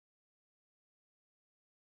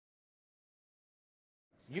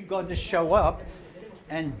You've got to show up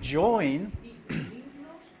and join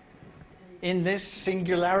in this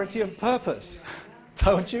singularity of purpose,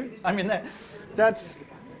 don't you? I mean, that's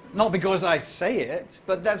not because I say it,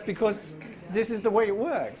 but that's because this is the way it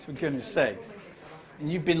works, for goodness sakes. And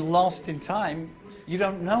you've been lost in time, you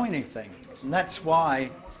don't know anything. And that's why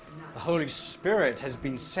the Holy Spirit has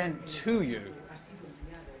been sent to you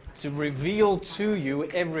to reveal to you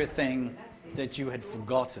everything that you had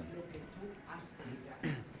forgotten.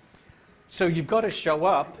 So you've got to show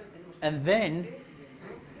up, and then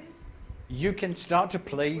you can start to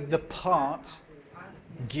play the part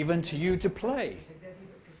given to you to play.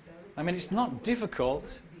 I mean, it's not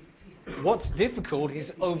difficult. What's difficult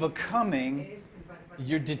is overcoming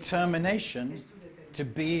your determination to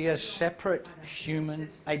be a separate human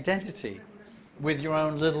identity with your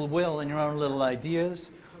own little will and your own little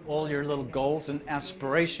ideas, all your little goals and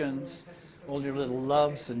aspirations, all your little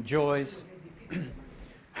loves and joys,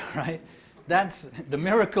 right? That's the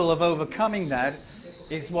miracle of overcoming. That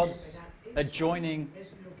is what a joining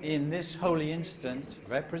in this holy instant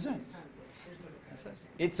represents.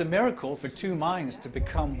 It's a miracle for two minds to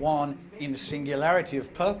become one in singularity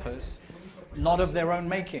of purpose, not of their own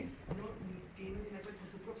making.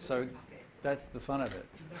 So that's the fun of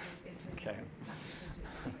it. Okay.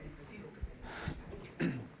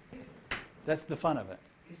 That's the fun of it.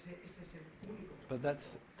 But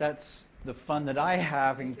that's the fun that I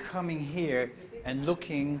have in coming here and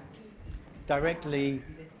looking directly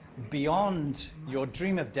beyond your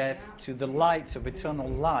dream of death to the light of eternal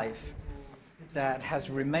life that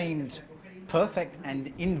has remained perfect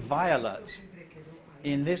and inviolate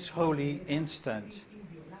in this holy instant,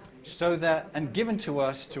 so that, and given to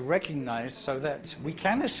us to recognize, so that we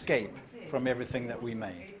can escape from everything that we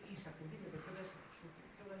made.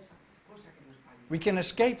 We can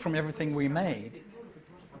escape from everything we made,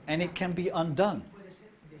 and it can be undone.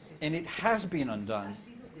 And it has been undone.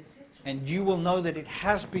 And you will know that it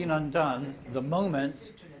has been undone the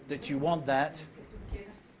moment that you want that.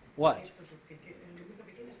 What?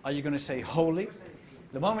 Are you going to say holy?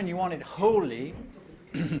 The moment you want it holy,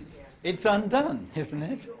 it's undone, isn't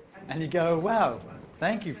it? And you go, wow,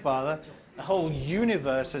 thank you, Father. The whole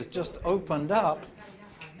universe has just opened up,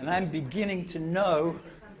 and I'm beginning to know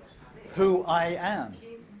who I am.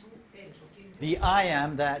 The I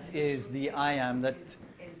am that is the I am that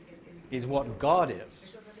is what God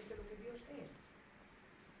is.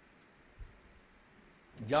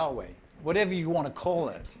 Yahweh, whatever you want to call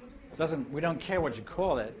it. We don't care what you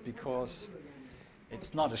call it, because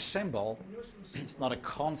it's not a symbol, it's not a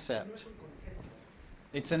concept.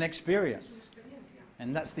 It's an experience.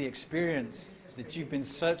 And that's the experience that you've been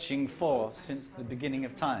searching for since the beginning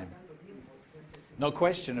of time. No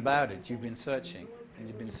question about it, you've been searching. And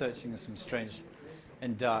you've been searching in some strange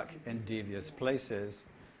and dark and devious places,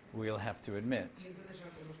 we'll have to admit.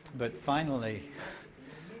 But finally,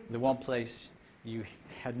 the one place you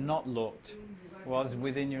had not looked was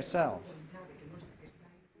within yourself.